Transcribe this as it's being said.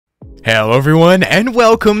Hello everyone, and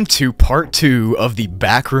welcome to part 2 of the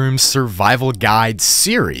Backrooms Survival Guide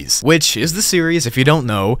series, which is the series, if you don't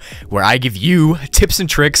know, where I give you tips and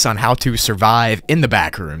tricks on how to survive in the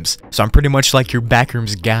backrooms. So I'm pretty much like your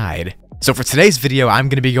backrooms guide. So for today's video, I'm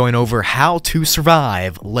going to be going over how to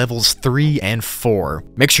survive levels 3 and 4.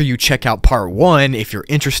 Make sure you check out part 1 if you're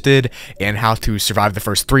interested in how to survive the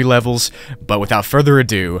first 3 levels, but without further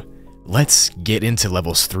ado, let's get into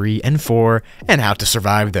levels 3 and 4 and how to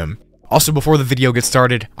survive them. Also, before the video gets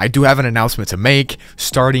started, I do have an announcement to make.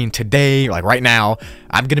 Starting today, like right now,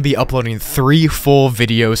 I'm going to be uploading 3 full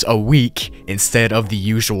videos a week instead of the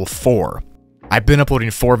usual 4. I've been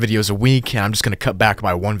uploading 4 videos a week, and I'm just going to cut back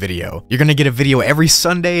by 1 video. You're going to get a video every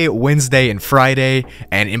Sunday, Wednesday, and Friday,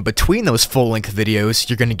 and in between those full-length videos,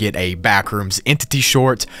 you're going to get a Backrooms entity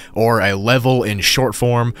short, or a level in short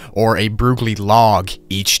form, or a Broogli log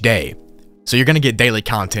each day. So you're going to get daily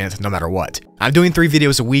content no matter what. I'm doing 3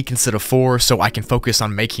 videos a week instead of 4 so I can focus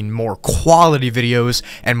on making more quality videos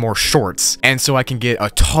and more shorts, and so I can get a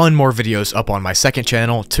ton more videos up on my second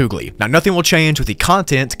channel, Broogli. Now nothing will change with the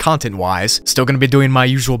content-wise. Still going to be doing my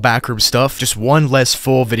usual backroom stuff, just 1 less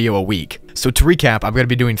full video a week. So to recap, I'm going to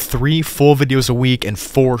be doing 3 full videos a week and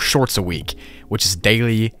 4 shorts a week, which is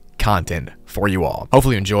daily content for you all.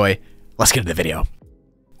 Hopefully you enjoy. Let's get into the video.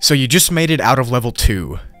 So you just made it out of level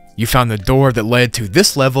 2. You found the door that led to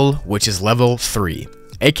this level, which is level 3,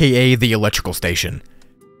 aka the electrical station.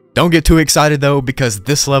 Don't get too excited though, because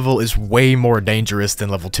this level is way more dangerous than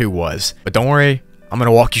level 2 was. But don't worry, I'm going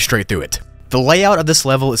to walk you straight through it. The layout of this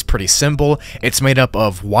level is pretty simple. It's made up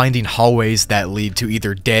of winding hallways that lead to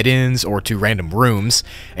either dead ends or to random rooms,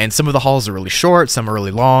 and some of the halls are really short, some are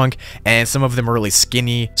really long, and some of them are really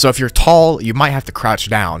skinny, so if you're tall, you might have to crouch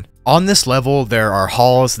down. On this level, there are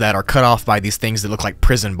halls that are cut off by these things that look like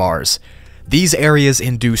prison bars. These areas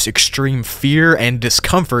induce extreme fear and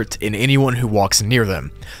discomfort in anyone who walks near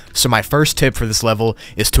them. So my first tip for this level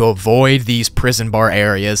is to avoid these prison bar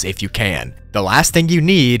areas if you can. The last thing you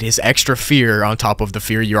need is extra fear on top of the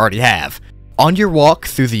fear you already have. On your walk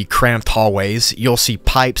through the cramped hallways, you'll see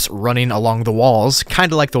pipes running along the walls,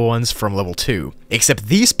 kinda like the ones from level 2. Except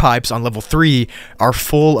these pipes on level 3 are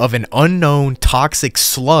full of an unknown toxic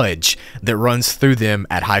sludge that runs through them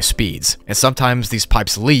at high speeds. And sometimes these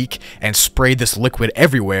pipes leak and spray this liquid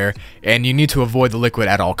everywhere, and you need to avoid the liquid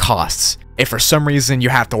at all costs. If for some reason you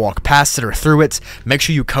have to walk past it or through it, make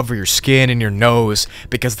sure you cover your skin and your nose,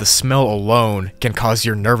 because the smell alone can cause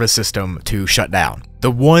your nervous system to shut down. The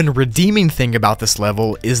one redeeming thing about this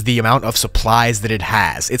level is the amount of supplies that it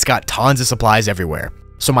has. It's got tons of supplies everywhere.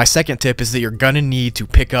 So my second tip is that you're gonna need to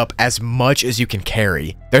pick up as much as you can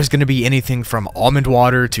carry. There's gonna be anything from almond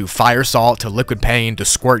water to fire salt to liquid paint to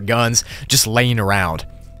squirt guns just laying around.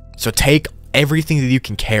 So take everything that you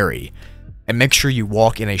can carry, and make sure you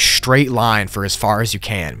walk in a straight line for as far as you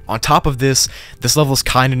can. On top of this, this level is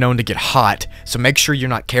kind of known to get hot, so make sure you're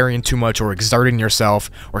not carrying too much or exerting yourself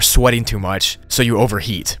or sweating too much so you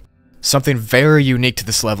overheat. Something very unique to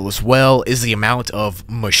this level as well is the amount of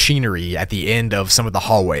machinery at the end of some of the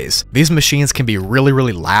hallways. These machines can be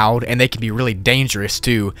really loud, and they can be really dangerous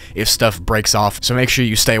too if stuff breaks off, so make sure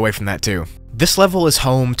you stay away from that too. This level is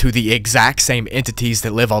home to the exact same entities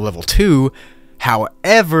that live on level 2,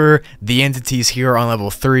 however, the entities here on level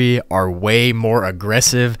 3 are way more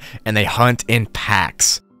aggressive, and they hunt in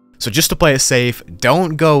packs. So just to play it safe,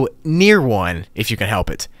 don't go near one if you can help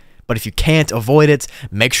it. But if you can't avoid it,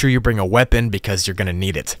 make sure you bring a weapon because you're going to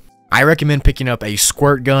need it. I recommend picking up a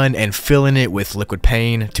squirt gun and filling it with liquid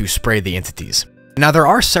paint to spray the entities. Now there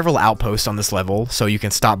are several outposts on this level, so you can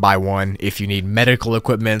stop by one if you need medical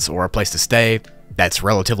equipment or a place to stay. That's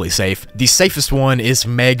relatively safe. The safest one is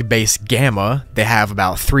Meg Base Gamma. They have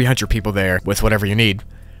about 300 people there with whatever you need.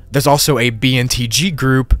 There's also a BNTG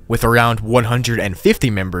group with around 150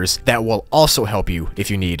 members that will also help you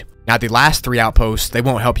if you need. Now the last 3 outposts, they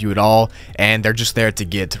won't help you at all, and they're just there to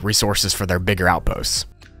get resources for their bigger outposts.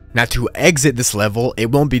 Now to exit this level,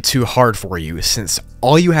 it won't be too hard for you, since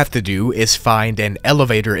all you have to do is find an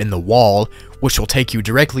elevator in the wall, which will take you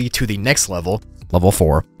directly to the next level, level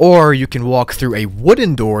 4, or you can walk through a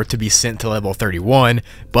wooden door to be sent to level 31,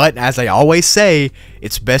 but as I always say,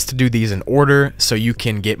 it's best to do these in order so you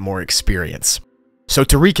can get more experience. So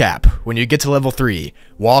to recap, when you get to level 3,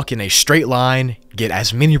 walk in a straight line, get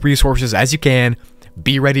as many resources as you can,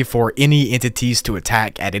 be ready for any entities to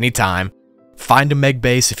attack at any time, find a Meg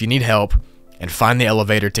base if you need help, and find the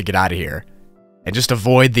elevator to get out of here. And just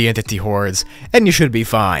avoid the entity hordes, and you should be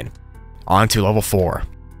fine. On to level 4.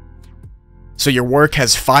 So your work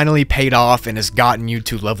has finally paid off and has gotten you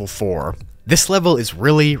to level 4. This level is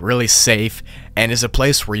really safe and is a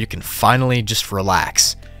place where you can finally just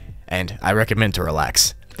relax. and I recommend to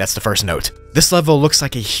relax. That's the first note. This level looks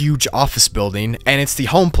like a huge office building, and it's the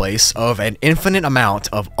home place of an infinite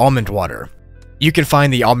amount of almond water. You can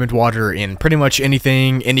find the almond water in pretty much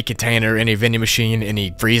anything, any container, any vending machine,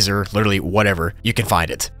 any freezer, literally whatever, you can find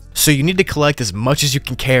it. So you need to collect as much as you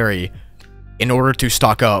can carry in order to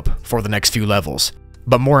stock up for the next few levels.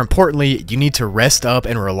 But more importantly, you need to rest up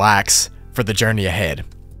and relax for the journey ahead,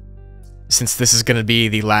 since this is going to be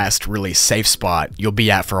the last really safe spot you'll be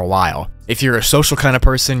at for a while. If you're a social kind of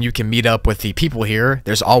person, you can meet up with the people here.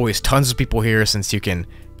 There's always tons of people here since you can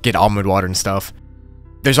get almond water and stuff.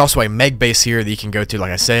 There's also a meg base here that you can go to,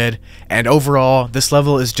 like I said, and overall, this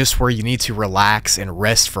level is just where you need to relax and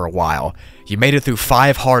rest for a while. You made it through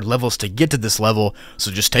 5 hard levels to get to this level,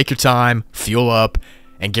 so just take your time, fuel up,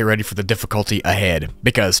 and get ready for the difficulty ahead,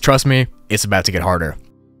 because trust me, it's about to get harder.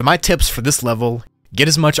 My tips for this level: get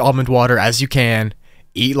as much almond water as you can,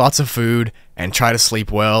 eat lots of food, and try to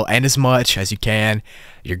sleep well and as much as you can.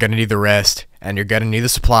 You're going to need the rest, and you're going to need the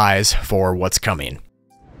supplies for what's coming.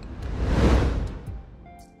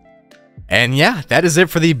 And yeah, that is it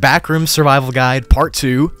for the Backrooms Survival Guide Part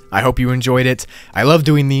 2. I hope you enjoyed it. I love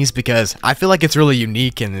doing these because I feel like it's really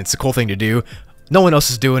unique and it's a cool thing to do. No one else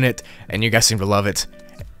is doing it, and you guys seem to love it,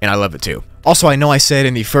 and I love it too. Also, I know I said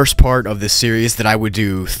in the first part of this series that I would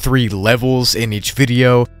do 3 levels in each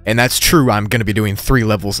video, and that's true. I'm going to be doing 3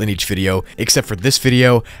 levels in each video, except for this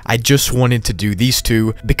video. I just wanted to do these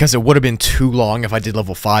 2 because it would have been too long if I did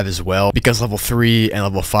level 5 as well, because level 3 and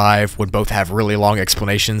level 5 would both have really long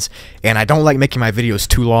explanations, and I don't like making my videos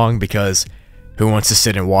too long because who wants to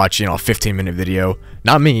sit and watch, you know, a 15-minute video?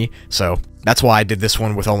 Not me, so that's why I did this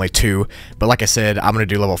one with only 2, but like I said, I'm going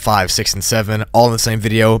to do level 5, 6, and 7 all in the same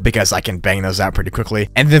video because I can bang those out pretty quickly,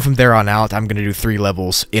 and then from there on out, I'm going to do 3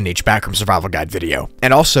 levels in each Backrooms Survival Guide video.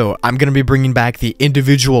 And also, I'm going to be bringing back the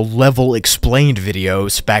individual level explained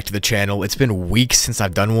videos back to the channel. It's been weeks since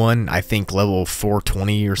I've done one. I think level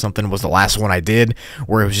 420 or something was the last one I did,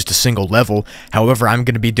 where it was just a single level. However, I'm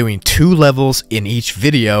going to be doing 2 levels in each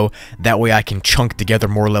video, that way I can chunk together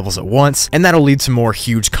more levels at once, and that'll lead to more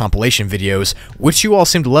huge compilation videos, which you all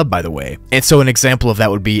seem to love, by the way. And so an example of that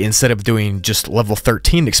would be, instead of doing just level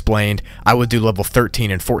 13 explained, I would do level 13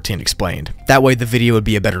 and 14 explained. That way the video would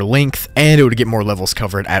be a better length, and it would get more levels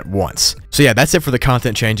covered at once. So yeah, that's it for the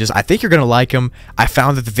content changes. I think you're going to like them. I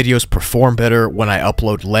found that the videos perform better when I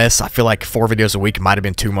upload less. I feel like 4 videos a week might have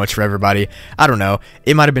been too much for everybody. I don't know.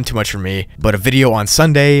 It might have been too much for me, but a video on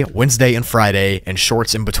Sunday, Wednesday, and Friday, and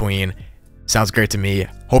shorts in between sounds great to me.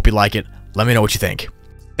 Hope you like it. Let me know what you think.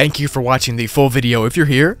 Thank you for watching the full video if you're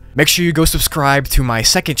here. Make sure you go subscribe to my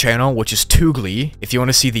second channel, which is Broogli, if you want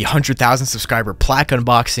to see the 100,000 subscriber plaque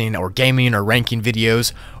unboxing or gaming or ranking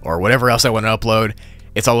videos or whatever else I want to upload.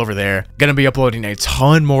 It's all over there. Gonna be uploading a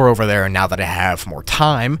ton more over there now that I have more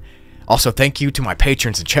time. Also, thank you to my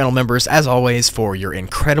patrons and channel members, as always, for your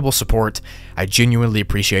incredible support. I genuinely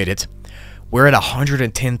appreciate it. We're at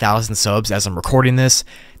 110,000 subs as I'm recording this.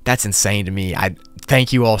 That's insane to me. I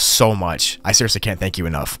thank you all so much. I seriously can't thank you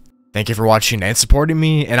enough. Thank you for watching and supporting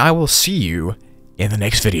me, and I will see you in the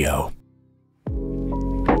next video.